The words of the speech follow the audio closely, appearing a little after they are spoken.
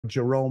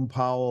Jerome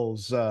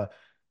Powell's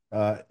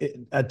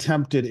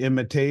attempted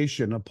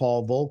imitation of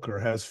Paul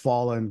Volcker has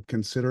fallen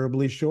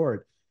considerably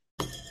short.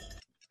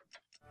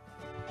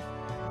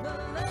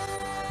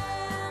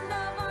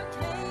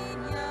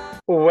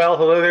 Well,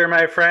 hello there,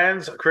 my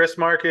friends. Chris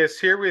Marcus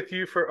here with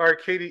you for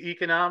Arcadia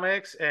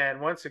Economics. And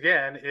once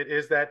again, it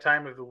is that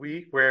time of the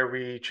week where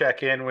we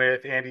check in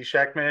with Andy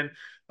Schectman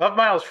of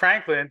Miles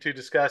Franklin to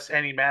discuss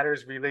any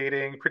matters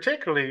relating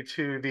particularly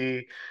to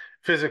the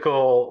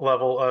physical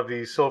level of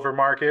the silver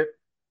market.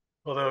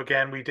 Although,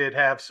 again, we did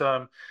have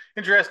some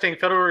interesting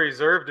Federal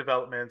Reserve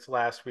developments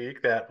last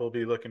week that we'll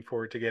be looking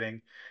forward to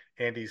getting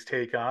Andy's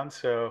take on.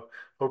 So,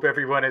 hope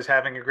everyone is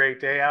having a great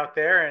day out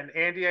there. And,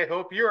 Andy, I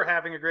hope you're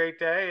having a great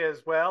day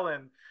as well.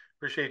 And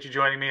appreciate you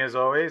joining me as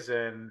always.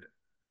 And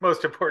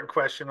most important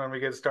question when we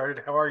get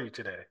started, how are you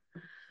today?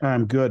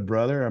 I'm good,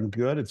 brother. I'm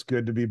good. It's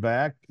good to be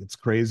back. It's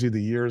crazy.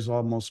 The year's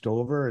almost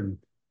over, and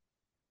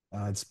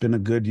it's been a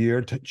good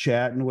year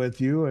chatting with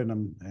you. And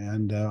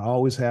I'm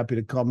always happy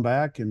to come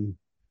back and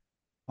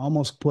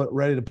almost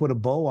ready to put a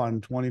bow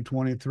on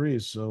 2023.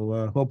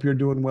 So hope you're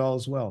doing well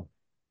as well.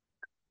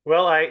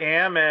 Well, I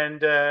am.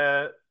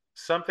 And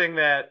something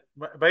that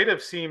might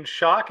have seemed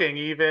shocking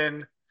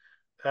even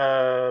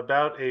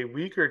about a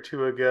week or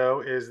two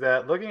ago is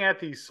that looking at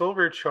the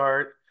silver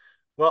chart,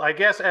 well, I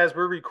guess as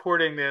we're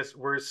recording this,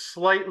 we're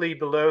slightly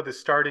below the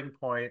starting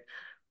point,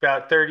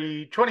 about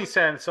 20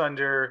 cents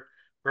under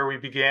where we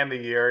began the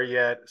year,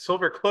 yet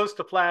silver close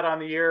to flat on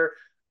the year,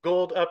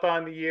 gold up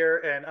on the year.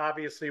 And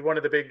obviously, one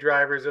of the big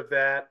drivers of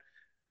that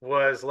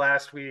was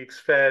last week's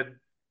Fed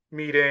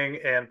meeting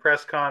and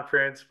press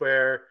conference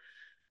where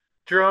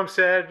Jerome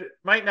said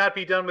might not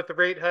be done with the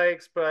rate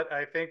hikes, but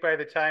I think by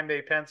the time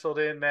they penciled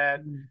in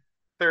that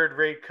third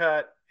rate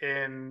cut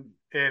in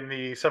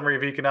the summary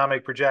of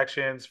economic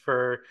projections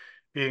for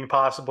being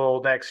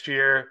possible next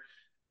year,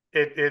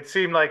 it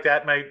seemed like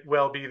that might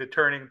well be the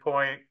turning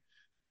point.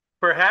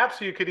 Perhaps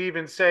you could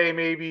even say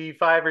maybe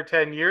 5 or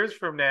 10 years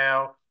from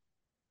now,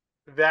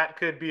 that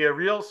could be a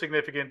real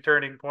significant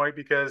turning point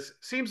because it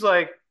seems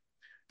like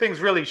things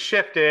really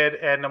shifted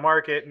and the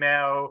market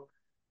now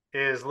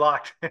is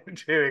locked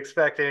into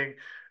expecting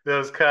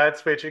those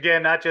cuts, which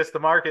again, not just the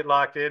market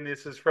locked in.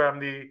 This is from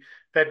the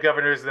Fed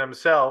governors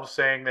themselves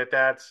saying that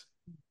that's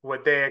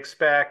what they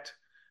expect.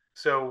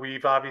 So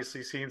we've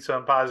obviously seen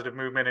some positive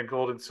movement in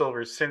gold and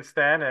silver since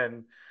then.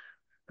 And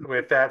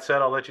with that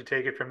said, I'll let you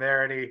take it from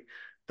there. Any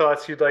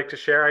thoughts you'd like to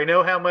share? I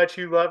know how much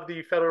you love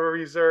the Federal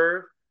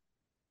Reserve.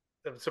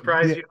 I'm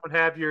surprised Yeah, you don't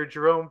have your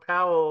Jerome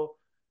Powell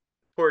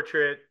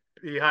portrait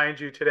behind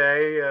you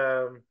today.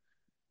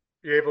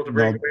 You're able to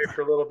break no, away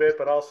for a little bit,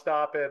 but I'll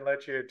stop it and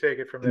let you take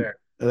it from there.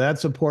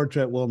 that's a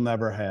portrait we'll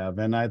never have.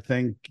 And I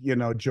think,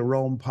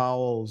 Jerome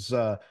Powell's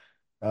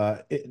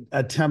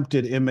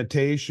attempted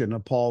imitation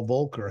of Paul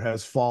Volcker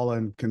has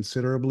fallen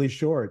considerably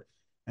short.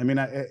 I mean,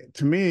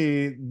 to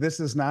me, this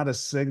is not a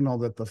signal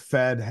that the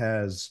Fed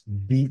has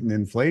beaten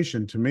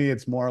inflation. To me,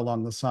 it's more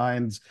along the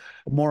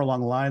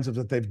lines of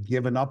that they've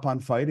given up on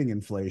fighting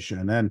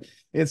inflation. And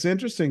it's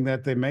interesting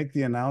that they make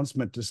the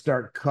announcement to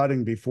start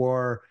cutting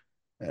before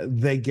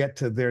they get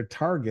to their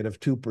target of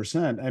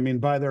 2%. I mean,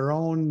 by their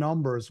own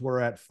numbers,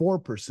 we're at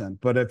 4%.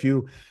 But if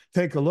you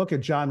take a look at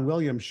John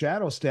Williams'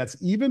 shadow stats,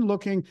 even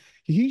looking,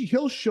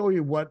 he'll show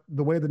you what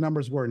the way the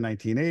numbers were in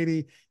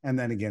 1980 and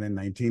then again in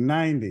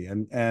 1990.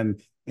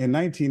 And in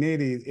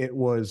 1980, it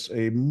was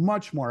a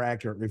much more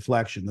accurate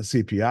reflection. The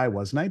CPI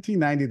was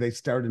 1990. They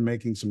started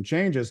making some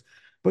changes,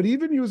 but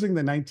even using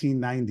the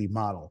 1990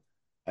 model,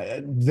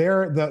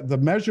 the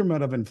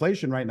measurement of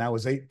inflation right now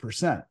is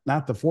 8%,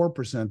 not the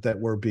 4% that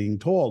we're being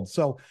told.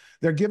 So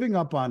they're giving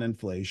up on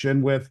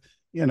inflation with,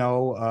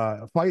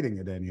 fighting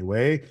it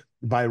anyway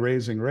by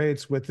raising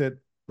rates with it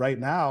right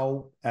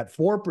now at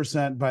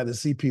 4% by the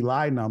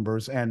CPI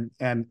numbers and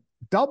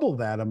double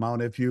that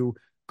amount if you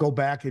go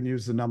back and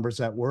use the numbers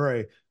that were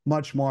a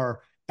much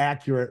more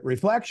accurate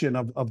reflection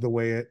of the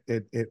way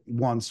it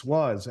once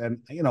was. And,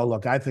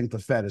 look, I think the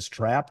Fed is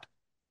trapped.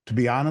 To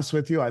be honest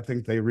with you, I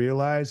think they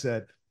realize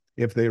that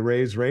if they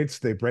raise rates,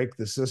 they break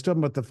the system.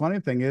 But the funny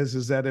thing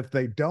is that if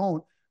they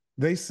don't,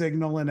 they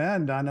signal an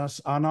end on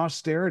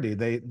austerity.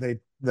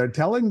 They're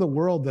telling the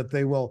world that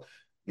they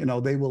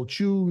will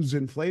choose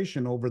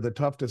inflation over the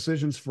tough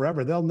decisions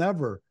forever. They'll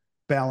never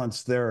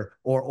balance their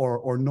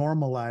or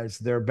normalize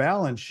their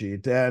balance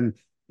sheet. And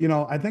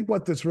I think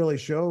what this really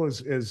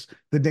shows is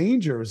the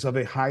dangers of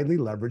a highly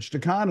leveraged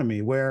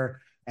economy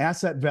where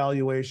asset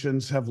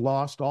valuations have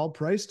lost all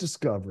price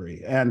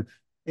discovery. And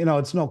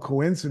it's no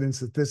coincidence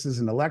that this is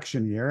an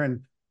election year,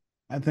 and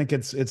I think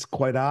it's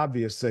quite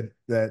obvious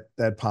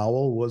that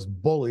Powell was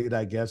bullied,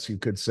 I guess you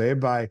could say,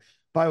 by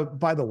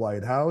the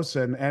White House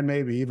and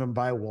maybe even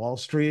by Wall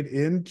Street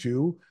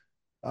into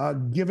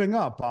giving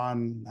up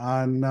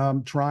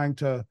on trying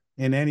to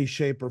in any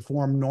shape or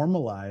form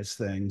normalize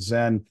things.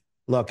 And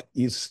look,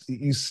 you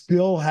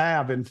still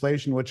have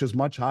inflation, which is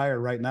much higher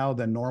right now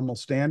than normal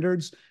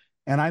standards.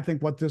 And I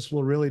think what this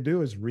will really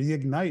do is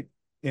reignite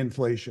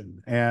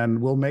inflation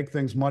and will make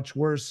things much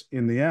worse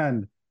in the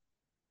end.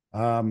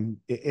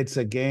 It's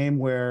a game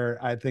where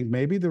I think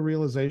maybe the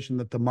realization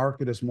that the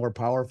market is more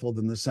powerful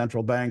than the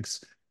central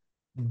banks,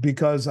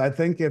 because I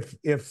think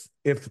if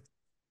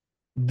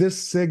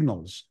this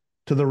signals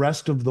to the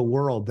rest of the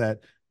world that,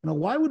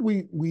 why would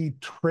we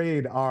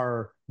trade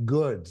our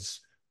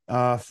goods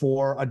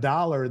for a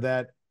dollar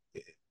that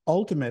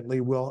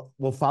ultimately will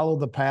follow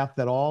the path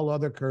that all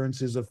other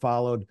currencies have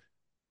followed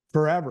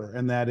forever,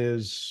 and that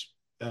is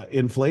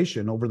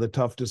inflation over the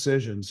tough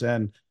decisions.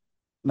 And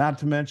not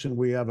to mention,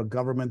 we have a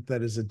government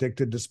that is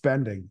addicted to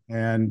spending,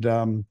 and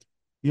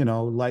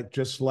like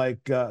just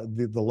like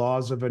the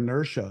laws of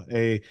inertia,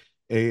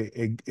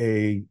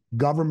 a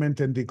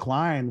government in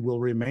decline will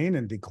remain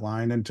in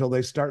decline until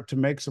they start to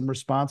make some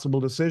responsible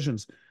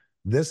decisions.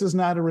 This is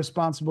not a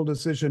responsible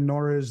decision,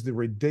 nor is the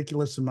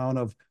ridiculous amount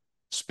of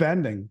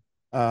spending.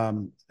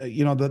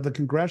 The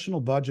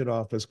Congressional Budget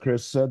Office,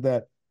 Chris, said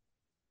that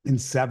in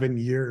 7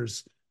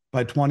 years,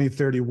 by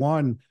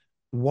 2031,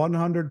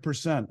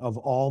 100% of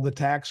all the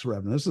tax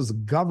revenue, this is the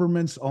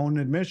government's own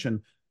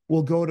admission,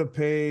 will go to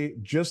pay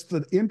just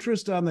the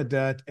interest on the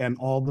debt and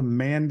all the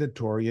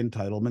mandatory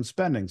entitlement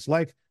spendings,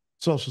 like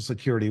Social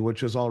Security,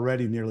 which is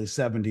already nearly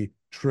 70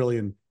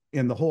 trillion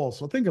in the hole.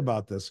 So think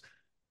about this.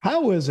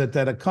 How is it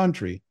that a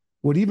country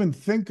would even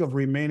think of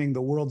remaining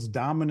the world's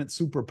dominant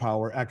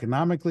superpower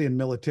economically and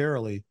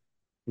militarily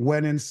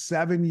when in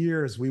 7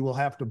 years we will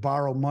have to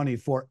borrow money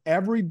for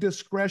every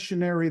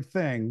discretionary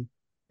thing,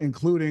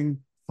 including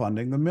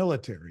funding the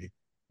military?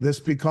 This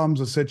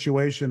becomes a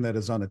situation that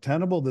is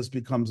unattainable. This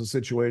becomes a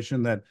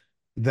situation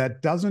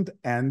that doesn't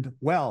end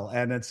well.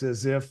 And it's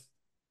as if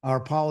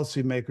our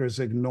policymakers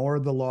ignore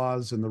the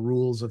laws and the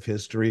rules of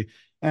history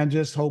and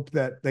just hope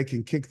that they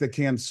can kick the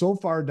can so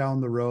far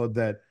down the road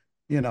that,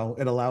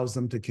 it allows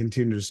them to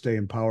continue to stay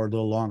in power a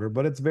little longer.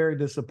 But it's very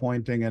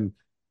disappointing. And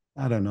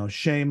I don't know,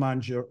 shame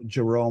on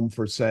Jerome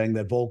for saying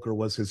that Volcker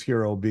was his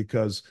hero,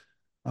 because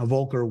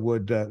Volcker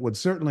would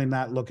certainly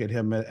not look at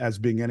him as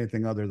being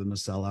anything other than a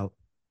sellout.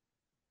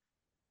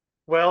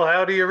 Well,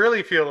 how do you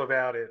really feel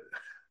about it?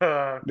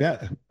 Uh,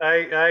 Yeah.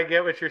 I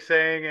get what you're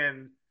saying,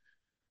 and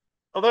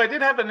although I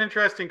did have an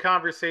interesting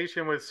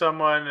conversation with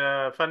someone,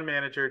 a fund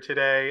manager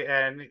today,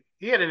 and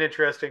he had an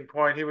interesting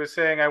point. He was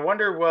saying, "I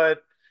wonder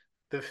what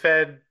the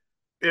Fed,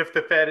 if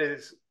the Fed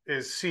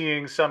is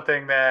seeing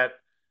something that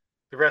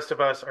the rest of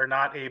us are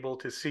not able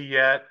to see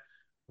yet.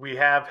 We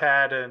have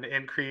had an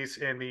increase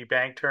in the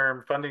bank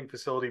term funding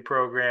facility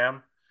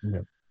program.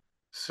 Yeah.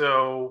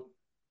 So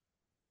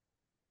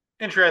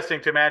interesting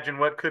to imagine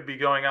what could be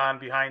going on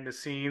behind the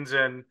scenes.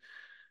 And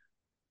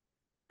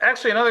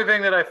actually, another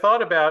thing that I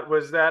thought about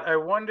was that I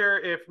wonder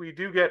if we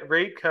do get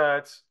rate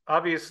cuts.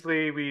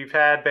 Obviously, we've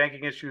had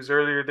banking issues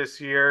earlier this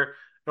year.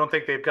 I don't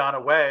think they've gone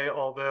away,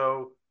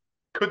 although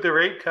could the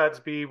rate cuts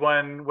be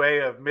one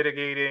way of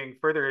mitigating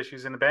further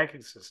issues in the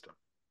banking system?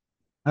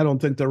 I don't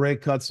think the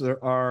rate cuts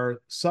are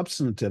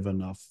substantive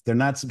enough. They're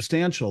not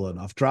substantial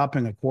enough.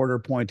 Dropping a quarter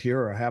point here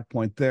or a half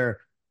point there,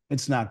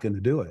 it's not going to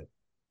do it.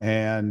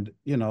 And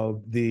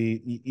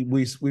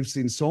we've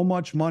seen so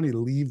much money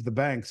leave the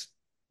banks,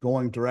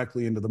 going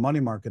directly into the money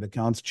market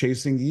accounts,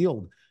 chasing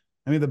yield.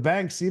 I mean, the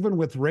banks, even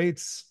with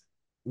rates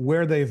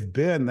where they've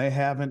been, they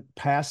haven't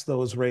passed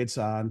those rates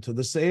on to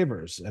the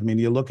savers. I mean,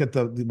 you look at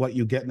what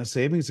you get in a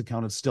savings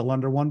account, it's still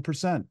under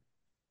 1%.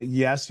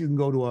 Yes, you can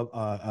go to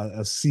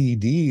a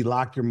CD,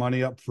 lock your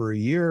money up for a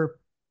year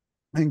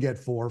and get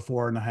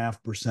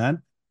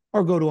 4.5%,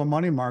 or go to a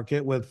money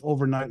market with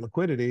overnight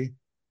liquidity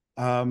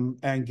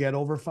and get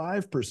over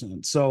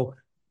 5%. So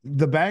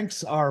the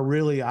banks are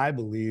really, I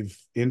believe,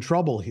 in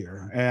trouble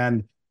here.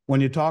 And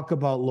when you talk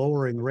about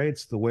lowering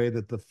rates the way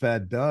that the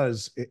Fed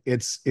does,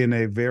 it's in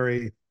a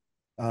very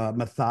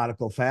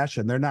methodical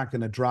fashion. They're not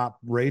going to drop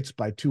rates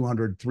by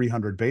 200,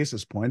 300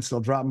 basis points. They'll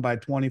drop them by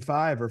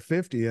 25 or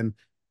 50.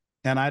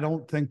 And I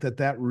don't think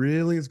that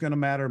really is going to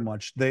matter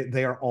much.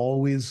 They are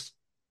always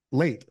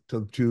late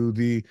to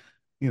the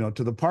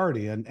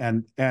party,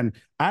 and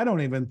I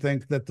don't even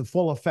think that the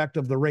full effect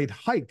of the rate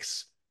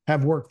hikes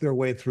have worked their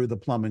way through the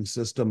plumbing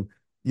system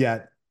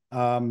yet.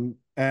 And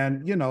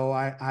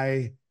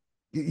I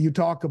you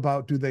talk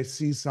about, do they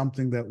see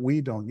something that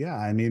we don't? Yeah,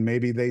 I mean,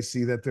 maybe they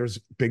see that there's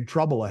big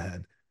trouble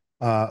ahead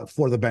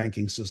for the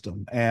banking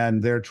system,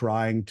 and they're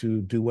trying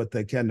to do what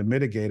they can to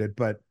mitigate it,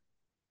 but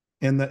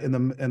in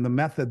the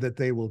method that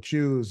they will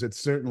choose, it's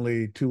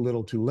certainly too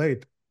little, too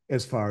late,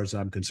 as far as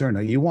I'm concerned.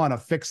 Now, you want to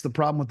fix the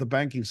problem with the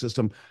banking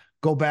system,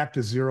 go back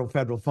to zero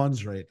federal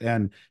funds rate,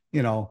 and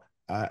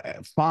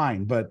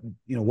fine. But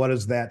what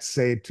does that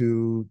say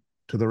to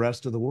the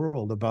rest of the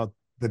world about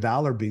the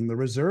dollar being the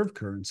reserve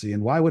currency?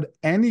 And why would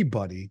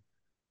anybody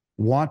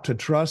want to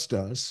trust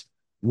us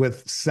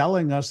with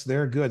selling us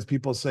their goods?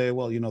 People say,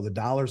 well, the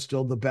dollar's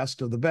still the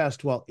best of the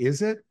best. Well,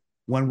 is it?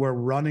 When we're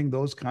running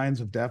those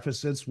kinds of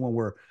deficits, when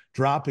we're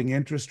dropping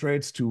interest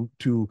rates to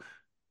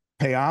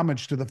pay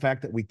homage to the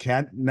fact that we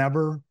can't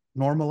never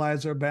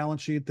normalize our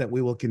balance sheet, that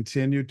we will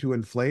continue to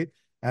inflate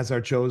as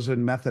our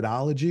chosen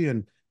methodology,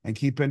 and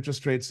keep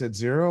interest rates at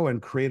zero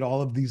and create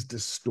all of these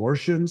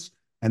distortions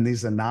and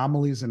these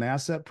anomalies in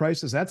asset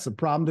prices, that's the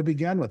problem to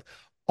begin with.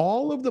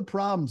 All of the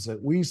problems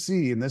that we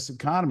see in this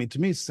economy,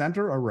 to me,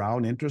 center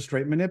around interest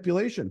rate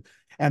manipulation.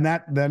 And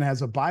that then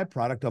has a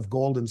byproduct of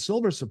gold and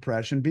silver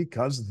suppression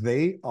because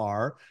they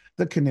are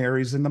the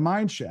canaries in the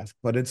mine shaft.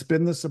 But it's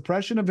been the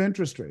suppression of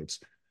interest rates,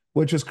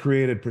 which has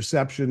created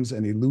perceptions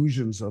and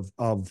illusions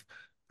of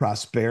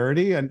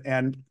prosperity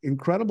and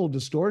incredible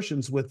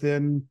distortions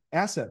within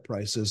asset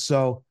prices.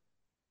 So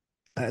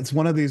it's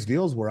one of these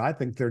deals where I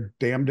think they're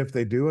damned if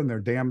they do and they're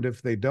damned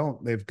if they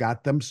don't. They've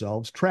got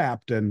themselves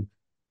trapped, and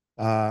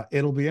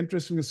it'll be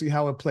interesting to see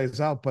how it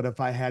plays out. But if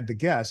I had to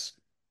guess,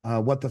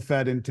 what the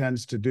Fed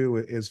intends to do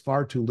is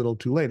far too little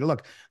too late.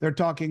 Look, they're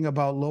talking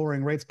about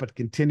lowering rates, but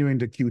continuing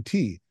to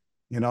QT.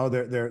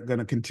 They're going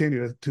to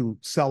continue to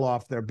sell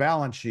off their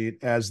balance sheet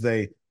as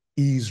they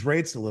ease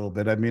rates a little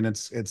bit. I mean,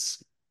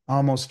 it's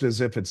almost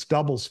as if it's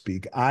double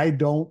speak. I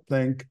don't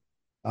think,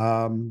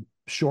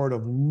 short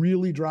of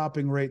really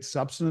dropping rates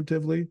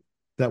substantively,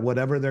 that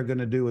whatever they're going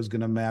to do is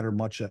going to matter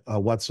much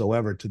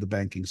whatsoever to the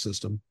banking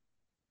system.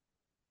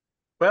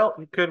 Well,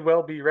 you could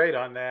well be right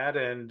on that.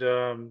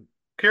 And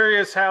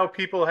curious how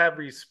people have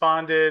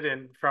responded.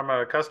 And from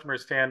a customer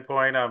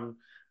standpoint, I'm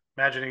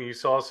imagining you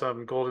saw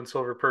some gold and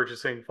silver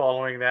purchasing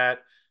following that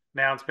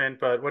announcement.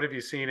 But what have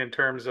you seen in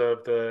terms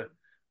of the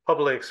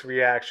public's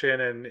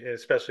reaction, and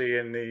especially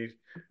in the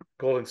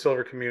gold and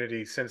silver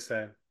community since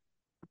then?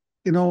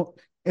 You know,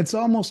 it's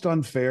almost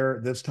unfair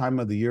this time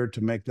of the year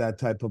to make that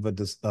type of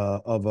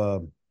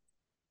a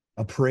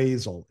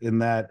appraisal, in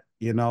that,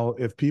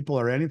 if people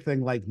are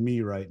anything like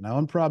me right now,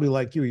 and probably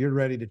like you're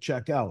ready to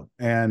check out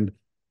and,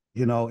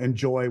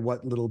 enjoy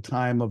what little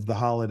time of the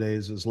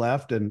holidays is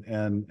left,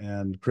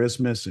 and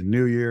Christmas and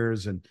New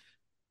Year's. And,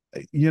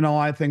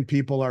 I think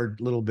people are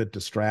a little bit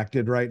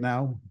distracted right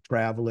now,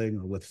 traveling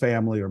or with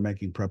family or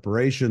making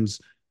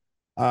preparations.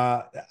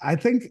 I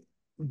think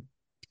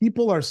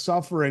people are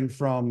suffering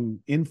from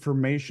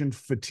information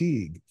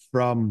fatigue,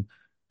 from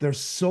there's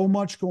so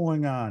much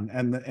going on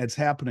and it's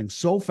happening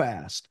so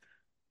fast.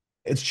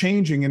 It's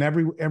changing in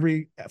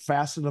every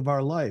facet of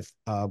our life,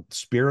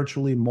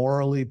 spiritually,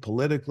 morally,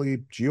 politically,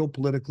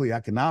 geopolitically,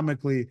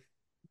 economically.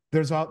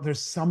 There's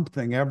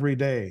something every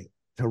day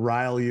to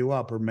rile you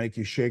up or make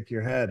you shake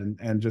your head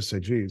and just say,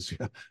 geez,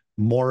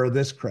 more of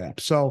this crap.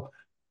 So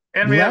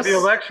And we have the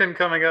less, election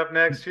coming up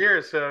next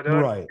year, so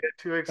don't right. get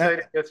too And,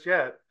 excited just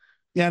yet.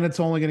 yeah, and it's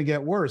only going to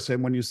get worse.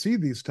 And when you see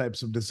these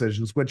types of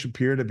decisions, which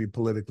appear to be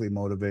politically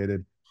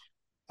motivated,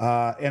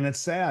 and it's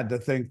sad to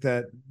think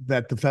that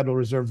the Federal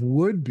Reserve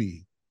would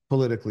be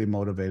politically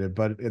motivated,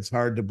 but it's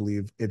hard to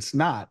believe it's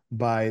not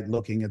by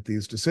looking at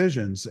these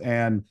decisions.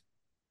 And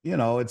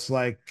it's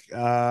like,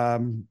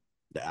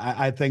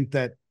 I think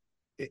that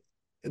it,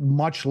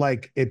 much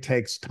like it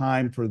takes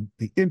time for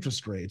the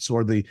interest rates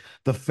or the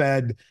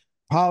Fed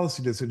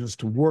policy decisions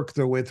to work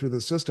their way through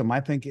the system, I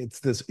think it's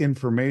this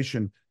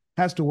information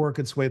has to work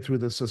its way through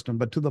the system.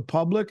 But to the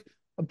public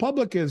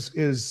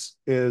is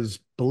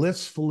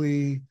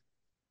blissfully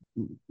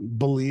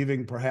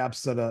believing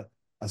perhaps that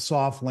a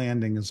soft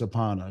landing is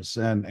upon us.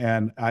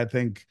 And I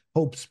think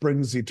hope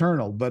springs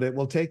eternal, but it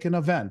will take an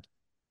event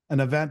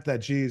that,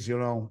 geez,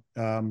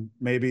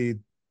 maybe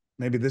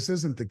this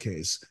isn't the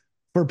case,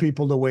 for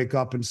people to wake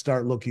up and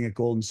start looking at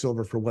gold and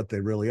silver for what they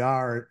really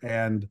are.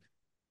 And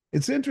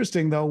it's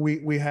interesting, though,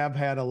 we have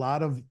had a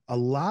lot of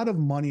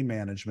money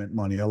management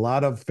money, a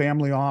lot of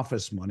family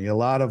office money, a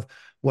lot of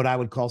what I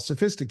would call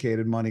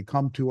sophisticated money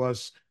come to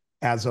us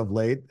as of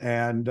late.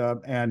 And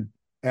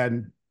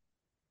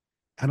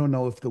I don't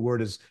know if the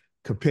word is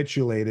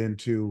capitulate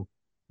into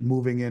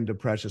moving into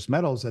precious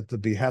metals at the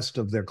behest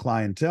of their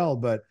clientele,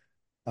 but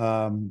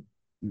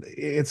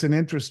it's an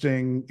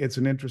interesting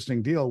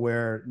deal,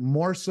 where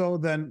more so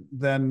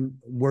than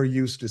we're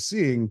used to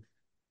seeing,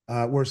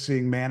 we're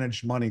seeing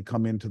managed money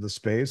come into the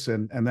space,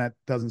 and that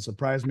doesn't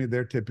surprise me.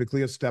 They're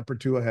typically a step or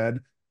two ahead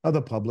of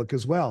the public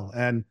as well.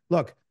 And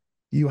look,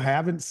 you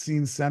haven't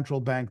seen central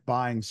bank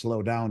buying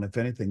slow down. If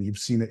anything, you've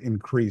seen it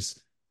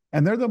increase.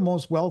 And they're the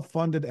most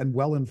well-funded and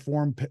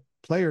well-informed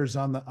players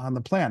on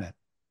the planet.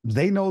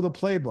 They know the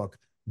playbook.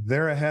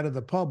 They're ahead of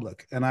the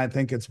public. And I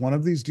think it's one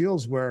of these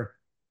deals where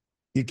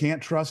you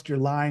can't trust your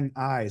lying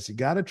eyes. You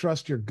got to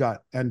trust your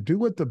gut and do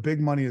what the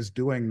big money is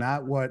doing,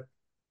 not what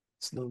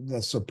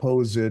the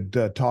supposed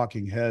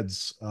talking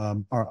heads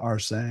are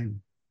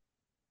saying.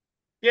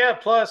 Yeah,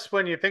 plus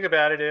when you think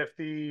about it, if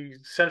the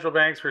central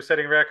banks were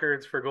setting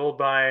records for gold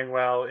buying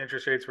while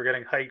interest rates were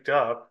getting hiked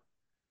up,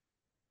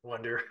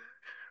 wonder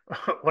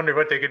wonder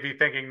what they could be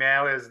thinking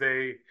now as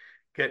they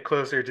get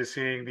closer to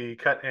seeing the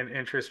cut in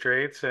interest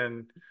rates,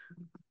 and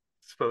I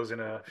suppose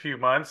in a few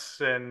months,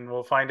 and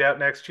we'll find out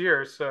next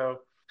year. So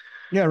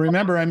Yeah,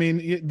 remember, I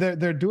mean,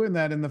 they're doing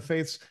that in the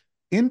face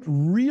in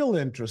real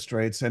interest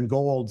rates and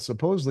gold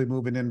supposedly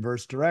move in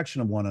inverse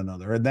direction of one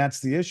another. And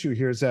that's the issue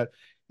here, is that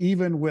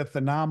even with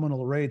the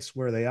nominal rates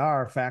where they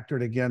are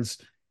factored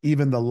against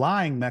even the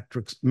lying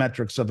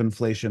metrics of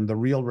inflation, the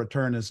real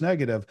return is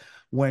negative.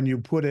 When you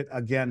put it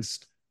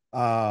against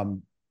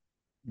the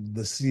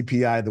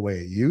CPI the way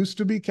it used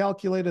to be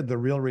calculated, the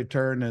real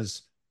return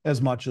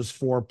as much as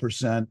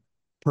 4%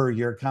 per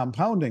year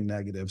compounding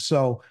negative.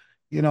 So,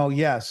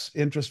 yes,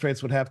 interest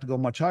rates would have to go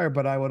much higher,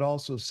 but I would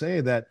also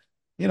say that,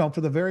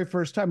 for the very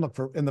first time, look,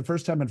 for in the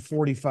first time in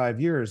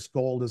 45 years,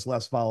 gold is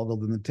less volatile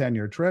than the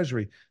 10-year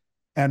treasury.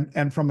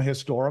 And from a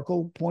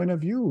historical point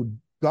of view,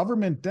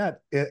 government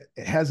debt, it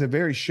has a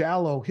very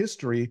shallow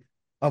history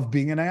of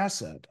being an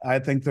asset. I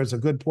think there's a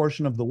good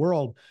portion of the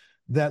world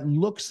that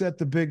looks at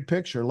the big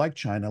picture, like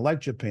China, like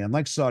Japan,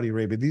 like Saudi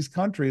Arabia, these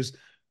countries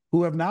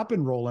who have not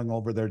been rolling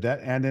over their debt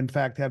and, in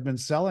fact, have been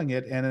selling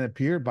it, and it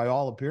appeared, by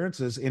all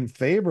appearances, in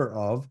favor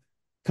of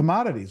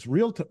commodities,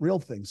 real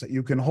things that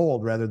you can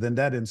hold rather than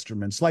debt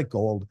instruments like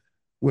gold,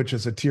 which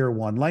is a tier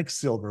one, like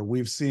silver.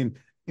 We've seen,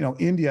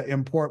 India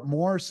import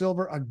more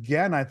silver.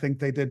 Again, I think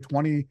they did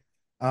 20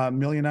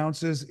 million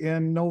ounces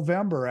in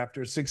November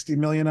after 60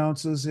 million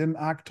ounces in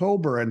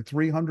October and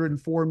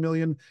 304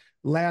 million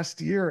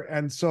last year.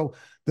 And so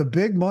the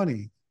big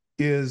money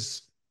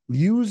is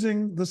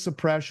using the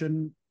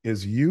suppression,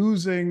 is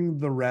using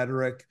the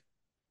rhetoric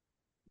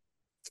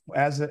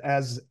as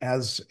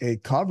a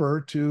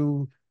cover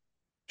to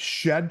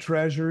shed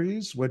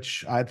treasuries,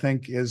 which I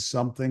think is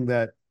something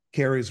that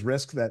carries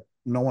risk that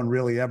no one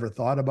really ever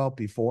thought about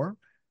before,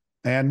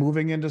 and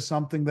moving into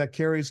something that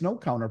carries no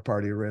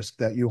counterparty risk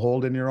that you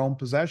hold in your own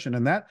possession.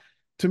 And that,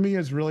 to me,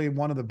 is really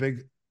one of the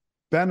big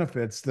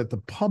benefits that the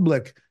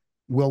public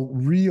will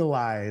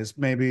realize,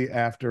 maybe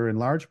after, in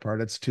large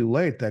part, it's too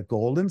late, that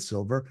gold and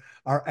silver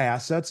are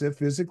assets, if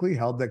physically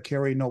held, that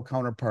carry no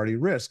counterparty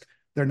risk.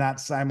 They're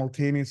not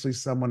simultaneously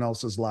someone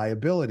else's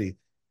liability.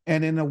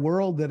 And in a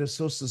world that is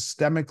so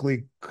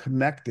systemically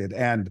connected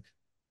and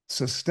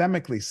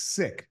systemically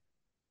sick,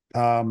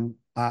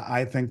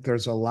 I think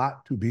there's a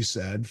lot to be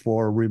said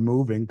for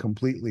removing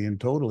completely and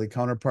totally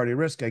counterparty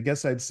risk. I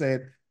guess I'd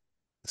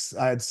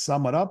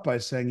sum it up by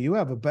saying you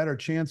have a better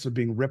chance of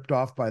being ripped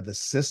off by the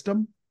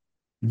system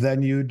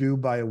than you do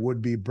by a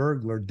would-be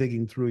burglar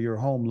digging through your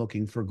home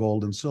looking for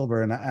gold and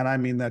silver. And I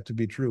mean that to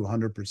be true,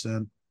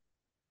 100%.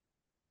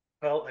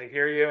 Well, I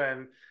hear you.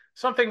 And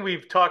something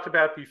we've talked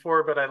about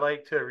before, but I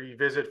like to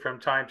revisit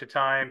from time to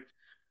time.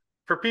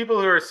 For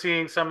people who are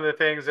seeing some of the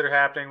things that are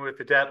happening with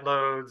the debt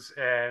loads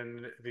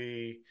and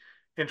the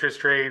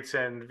interest rates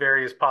and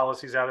various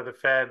policies out of the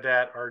Fed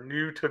that are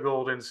new to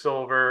gold and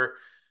silver,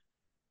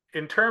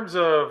 in terms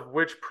of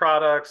which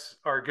products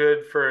are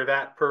good for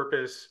that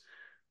purpose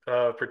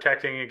of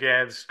protecting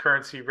against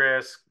currency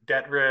risk,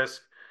 debt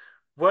risk,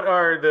 what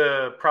are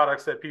the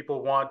products that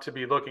people want to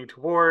be looking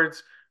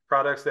towards,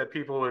 products that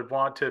people would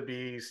want to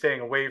be staying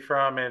away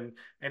from, and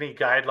any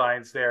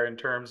guidelines there in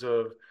terms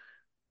of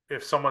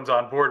if someone's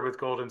on board with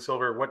gold and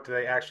silver, what do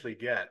they actually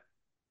get?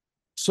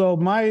 So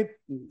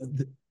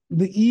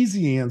the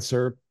easy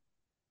answer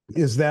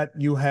is that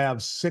you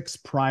have six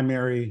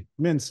primary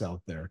mints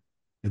out there: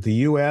 the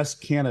US,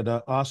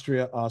 Canada,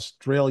 Austria,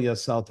 Australia,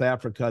 South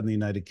Africa, and the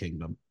United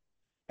Kingdom.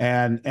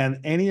 And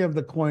any of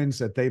the coins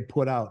that they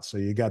put out. So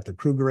you got the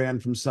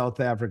Krugerrand from South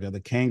Africa,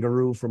 the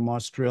Kangaroo from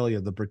Australia,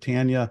 the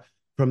Britannia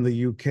from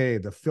the UK,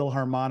 the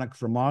Philharmonic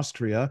from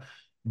Austria,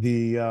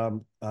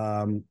 the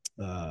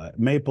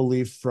Maple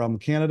Leaf from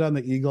Canada, and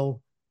the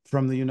Eagle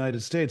from the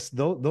United States.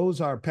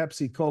 Those are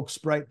Pepsi, Coke,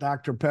 Sprite,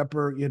 Dr.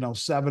 Pepper,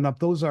 7 Up.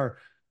 Those are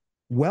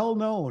well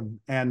known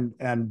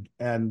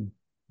and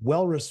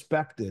well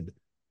respected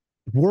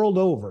world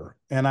over.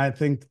 And I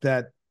think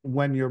that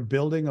when you're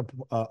building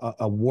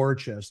a war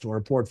chest or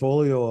a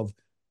portfolio of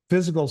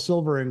physical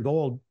silver and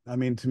gold, I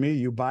mean, to me,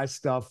 you buy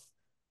stuff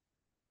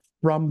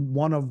from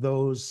one of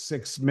those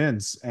six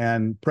mints,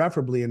 and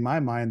preferably, in my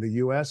mind, the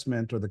US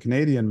mint or the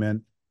Canadian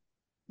mint,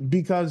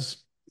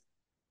 because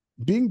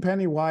being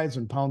penny wise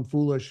and pound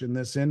foolish in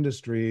this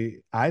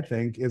industry, I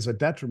think, is a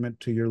detriment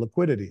to your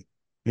liquidity.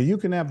 Now, you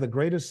can have the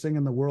greatest thing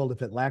in the world.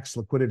 If it lacks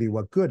liquidity,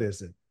 what good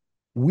is it?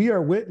 We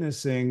are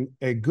witnessing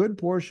a good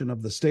portion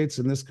of the states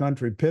in this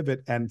country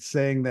pivot and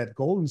saying that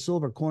gold and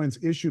silver coins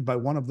issued by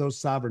one of those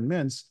sovereign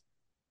mints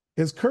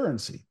is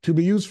currency to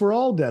be used for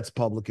all debts,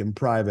 public and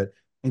private,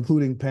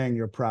 including paying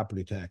your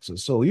property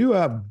taxes. So you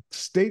have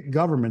state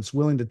governments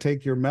willing to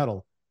take your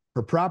metal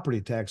for property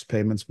tax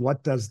payments.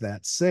 What does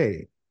that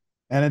say?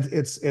 And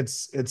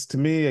it's to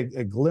me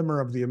a glimmer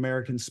of the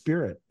American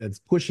spirit. It's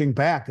pushing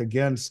back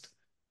against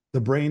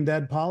the brain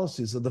dead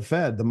policies of the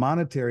Fed. The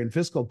monetary and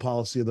fiscal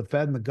policy of the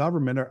Fed and the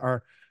government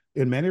are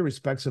in many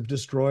respects, have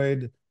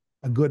destroyed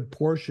a good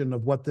portion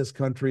of what this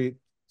country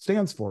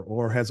stands for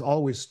or has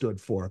always stood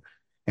for.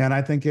 And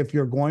I think if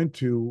you're going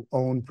to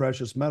own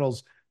precious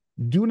metals,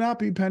 do not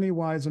be penny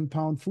wise and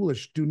pound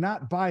foolish. Do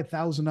not buy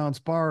 1,000-ounce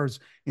bars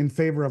in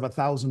favor of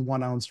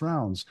 1,001-ounce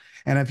rounds.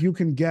 And if you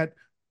can get,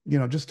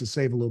 just to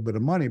save a little bit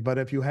of money, but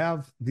if you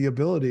have the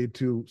ability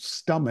to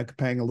stomach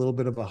paying a little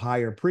bit of a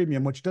higher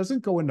premium, which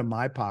doesn't go into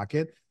my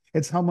pocket,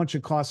 it's how much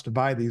it costs to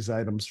buy these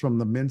items from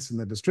the mints and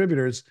the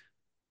distributors.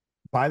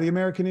 Buy the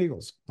American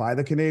Eagles, buy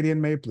the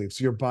Canadian Maple Leafs.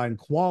 You're buying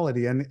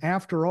quality. And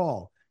after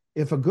all,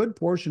 if a good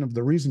portion of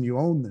the reason you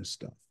own this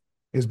stuff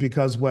is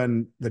because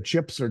when the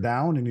chips are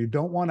down and you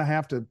don't want to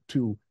have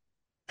to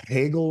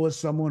haggle with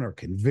someone or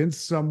convince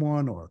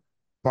someone or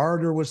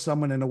barter with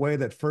someone in a way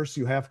that first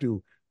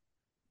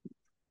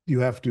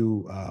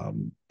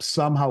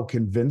somehow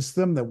convince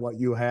them that what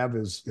you have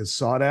is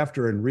sought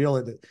after and real.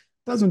 It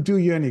doesn't do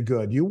you any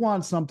good. You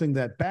want something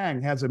that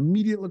bang has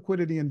immediate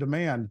liquidity and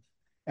demand,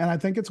 and I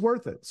think it's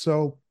worth it.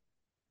 So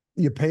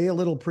you pay a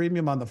little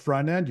premium on the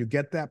front end, you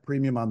get that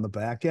premium on the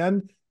back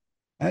end.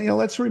 And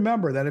let's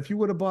remember that if you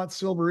would have bought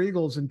Silver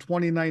Eagles in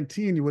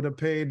 2019, you would have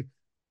paid,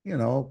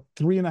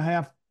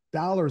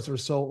 $3.50 or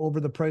so over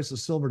the price of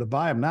silver to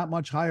buy them, not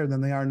much higher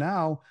than they are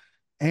now.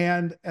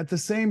 And at the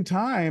same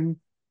time,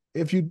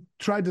 if you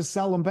tried to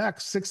sell them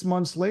back 6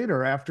 months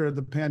later after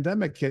the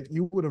pandemic hit,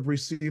 you would have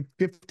received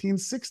 $15,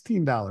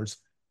 $16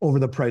 over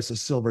the price of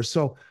silver.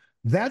 So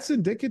that's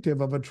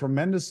indicative of a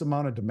tremendous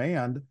amount of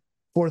demand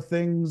for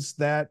things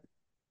that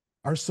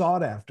are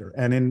sought after.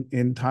 And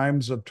in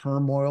times of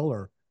turmoil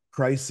or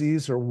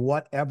crises or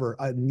whatever,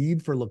 a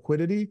need for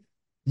liquidity,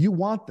 you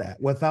want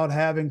that without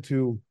having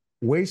to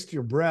waste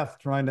your breath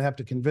trying to have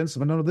to convince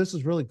them, no, this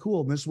is really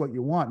cool and this is what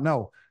you want.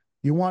 No,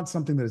 you want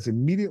something that is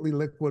immediately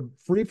liquid,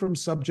 free from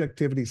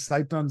subjectivity,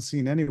 sight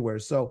unseen anywhere.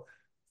 So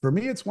for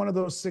me, it's one of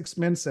those six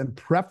mints, and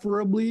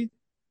preferably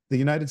the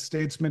United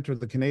States Mint or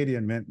the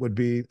Canadian Mint would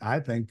be, I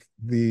think,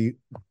 the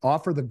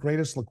offer the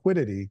greatest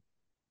liquidity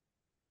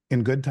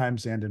in good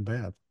times and in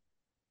bad.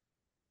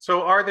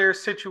 So, are there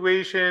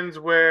situations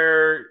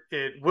where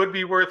it would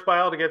be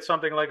worthwhile to get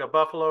something like a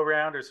Buffalo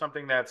round or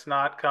something that's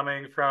not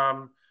coming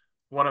from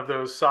one of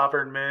those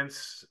sovereign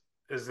mints?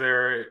 Is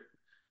there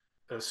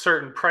a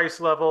certain price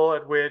level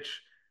at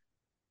which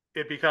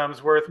it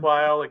becomes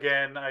worthwhile?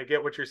 Again, I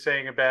get what you're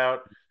saying about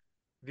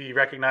the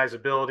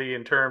recognizability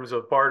in terms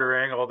of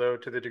bartering, although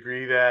to the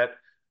degree that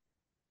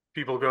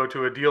people go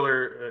to a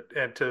dealer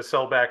and to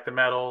sell back the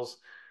metals,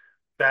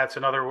 that's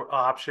another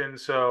option.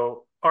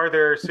 So, are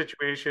there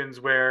situations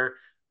where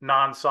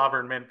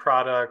non-sovereign mint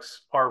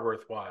products are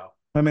worthwhile?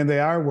 I mean, they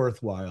are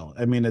worthwhile.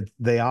 I mean,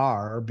 they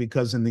are,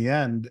 because in the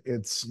end,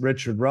 it's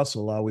Richard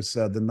Russell always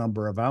said the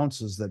number of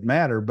ounces that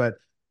matter. But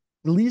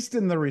at least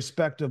in the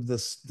respect of the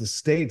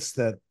states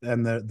that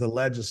and the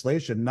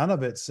legislation, none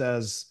of it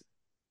says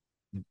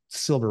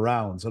silver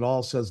rounds. It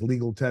all says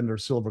legal tender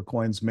silver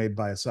coins made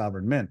by a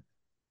sovereign mint.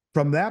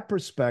 From that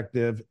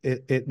perspective,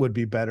 it would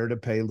be better to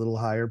pay a little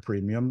higher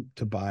premium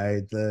to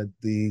buy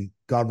the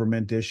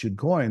government issued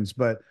coins.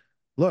 But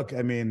look,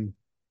 I mean,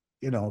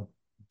 you know,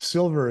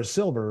 silver is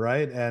silver,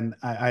 right? And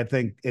I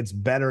think it's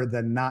better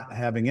than not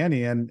having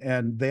any.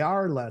 And they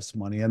are less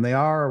money, and they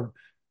are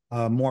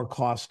a more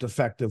cost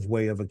effective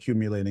way of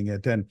accumulating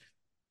it.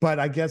 But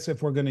I guess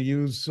if we're going to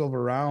use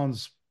silver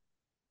rounds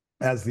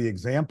as the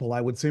example,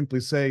 I would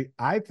simply say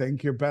I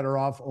think you're better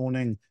off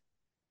owning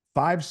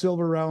 5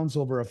 silver rounds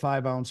over a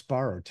 5 ounce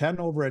bar, or 10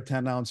 over a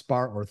 10 ounce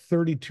bar, or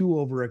 32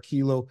 over a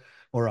kilo,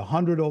 or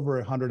 100 over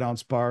a 100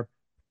 ounce bar,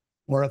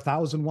 or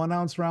 1,001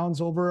 ounce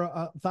rounds over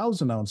a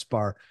 1,000 ounce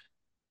bar.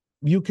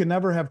 You can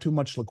never have too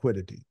much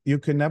liquidity. You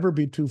can never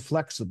be too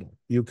flexible.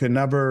 You can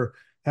never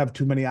have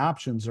too many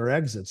options or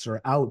exits or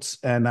outs.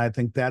 And I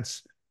think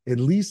that's at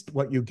least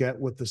what you get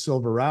with the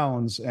silver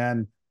rounds.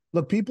 And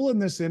look, people in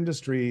this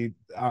industry,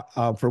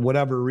 for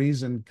whatever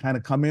reason, kind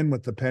of come in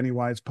with the penny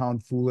wise,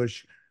 pound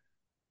foolish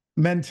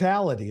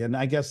mentality. And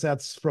I guess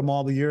that's from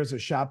all the years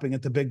of shopping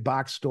at the big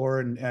box store,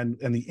 and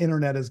the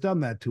internet has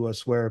done that to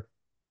us, where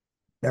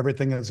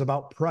everything is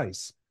about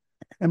price.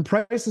 And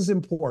price is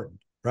important,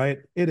 right?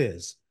 It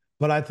is.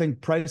 But I think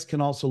price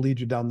can also lead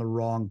you down the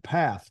wrong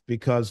path,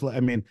 because I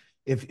mean,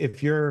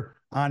 if you're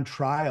on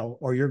trial,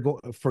 or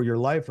for your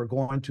life, or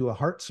going to a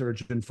heart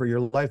surgeon for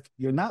your life,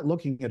 you're not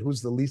looking at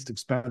who's the least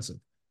expensive.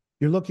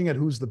 You're looking at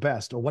who's the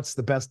best, or what's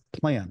the best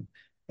plan.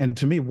 And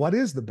to me, what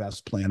is the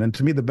best plan? And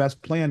to me, the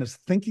best plan is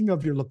thinking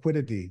of your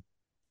liquidity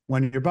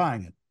when you're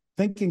buying it,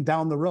 thinking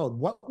down the road,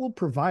 what will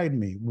provide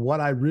me what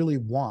I really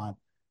want?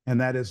 And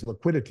that is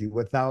liquidity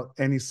without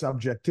any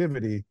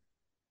subjectivity,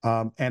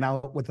 and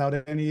out without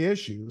any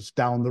issues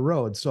down the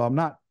road. So I'm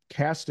not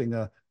casting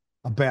a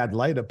bad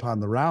light upon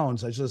the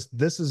rounds.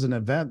 This is an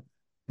event.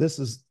 This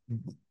is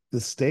the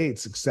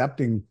states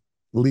accepting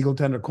legal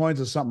tender coins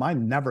is something I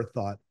never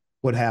thought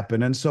would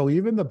happen. And so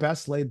even the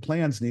best laid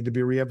plans need to be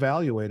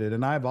reevaluated.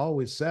 And I've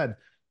always said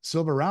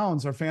silver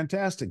rounds are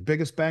fantastic,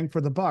 biggest bang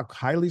for the buck,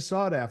 highly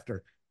sought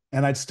after,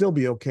 and I'd still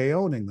be okay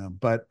owning them.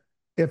 But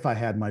if I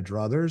had my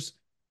druthers,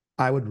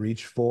 I would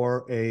reach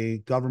for a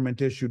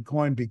government issued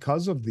coin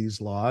because of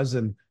these laws.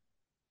 And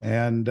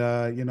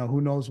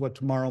who knows what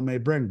tomorrow may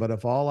bring. But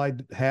if all I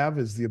have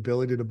is the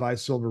ability to buy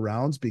silver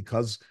rounds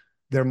because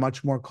they're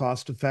much more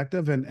cost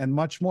effective, and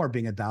much more,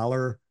 being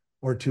 $1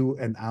 or $2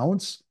 an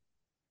ounce,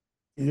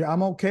 yeah,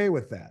 I'm okay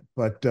with that.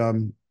 But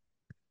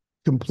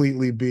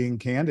completely being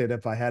candid,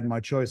 if I had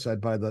my choice,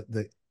 I'd buy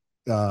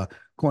the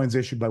coins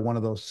issued by one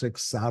of those 6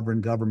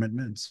 sovereign government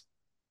mints.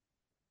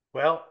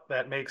 Well,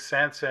 that makes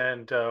sense,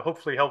 and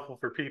hopefully helpful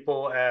for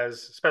people,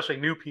 especially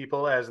new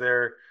people, as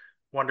they're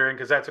wondering,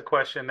 because that's a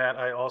question that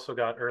I also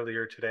got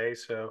earlier today.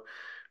 So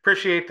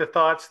appreciate the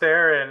thoughts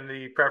there and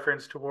the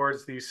preference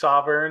towards the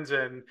sovereigns.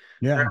 And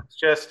Yeah. perhaps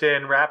just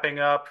in wrapping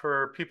up,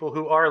 for people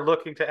who are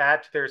looking to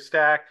add to their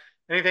stack,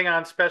 anything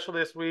on special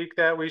this week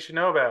that we should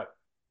know about?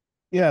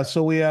 Yeah,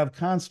 so we have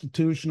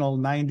constitutional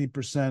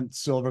 90%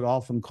 silver,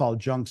 often called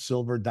junk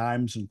silver,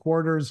 dimes and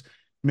quarters,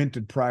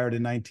 minted prior to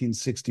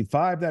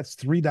 1965. That's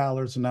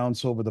 $3 an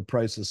ounce over the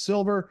price of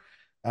silver.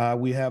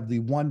 We have the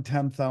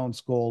 1/10th ounce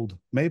gold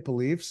maple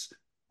leafs,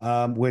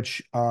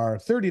 which are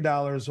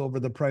 $30 over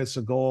the price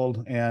of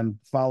gold and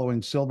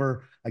following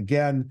silver.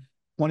 Again,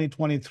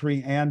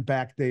 2023 and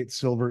backdate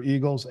silver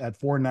eagles at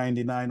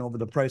 $4.99 over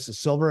the price of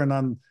silver. And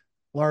on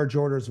large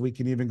orders, we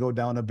can even go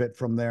down a bit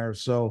from there.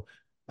 So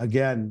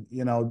again,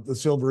 the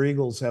Silver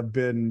Eagles have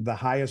been the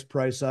highest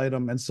price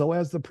item, and so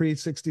has the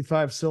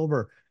pre-65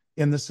 silver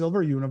in the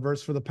silver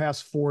universe for the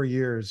past 4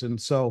 years. And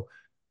so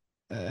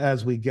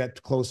as we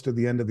get close to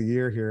the end of the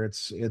year here,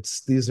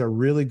 it's these are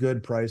really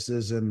good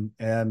prices,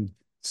 and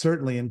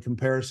certainly in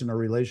comparison or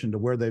relation to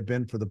where they've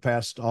been for the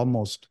past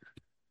almost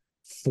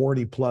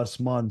 40 plus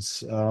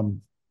months.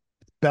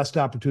 Best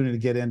opportunity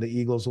to get into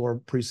Eagles or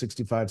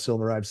pre-65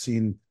 silver I've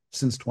seen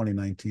since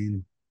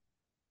 2019.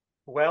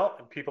 Well,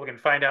 people can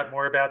find out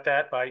more about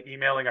that by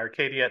emailing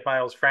Arcadia at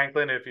Miles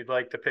Franklin if you'd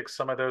like to pick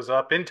some of those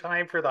up in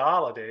time for the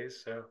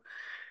holidays. So,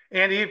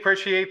 Andy,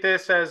 appreciate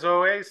this as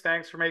always.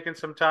 Thanks for making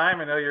some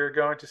time. I know you're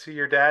going to see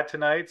your dad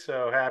tonight,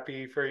 so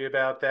happy for you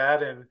about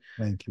that. And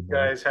Thank you, you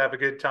buddy. guys have a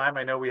good time.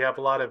 I know we have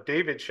a lot of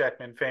David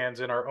Schectman fans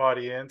in our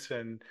audience,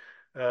 and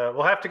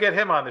we'll have to get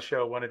him on the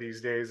show one of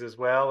these days as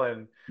well.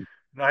 And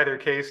in either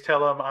case,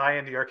 tell him I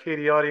and the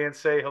Arcadia audience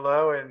say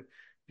hello. And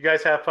you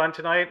guys have fun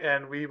tonight,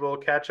 and we will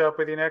catch up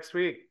with you next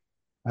week.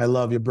 I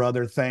love you,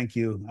 brother. Thank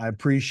you. I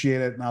appreciate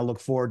it. And I look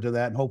forward to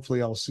that. And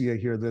hopefully I'll see you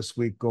here this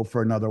week, go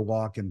for another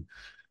walk and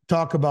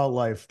talk about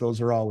life.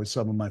 Those are always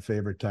some of my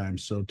favorite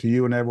times. So to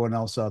you and everyone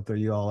else out there,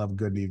 you all have a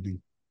good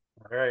evening.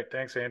 All right.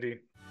 Thanks, Andy.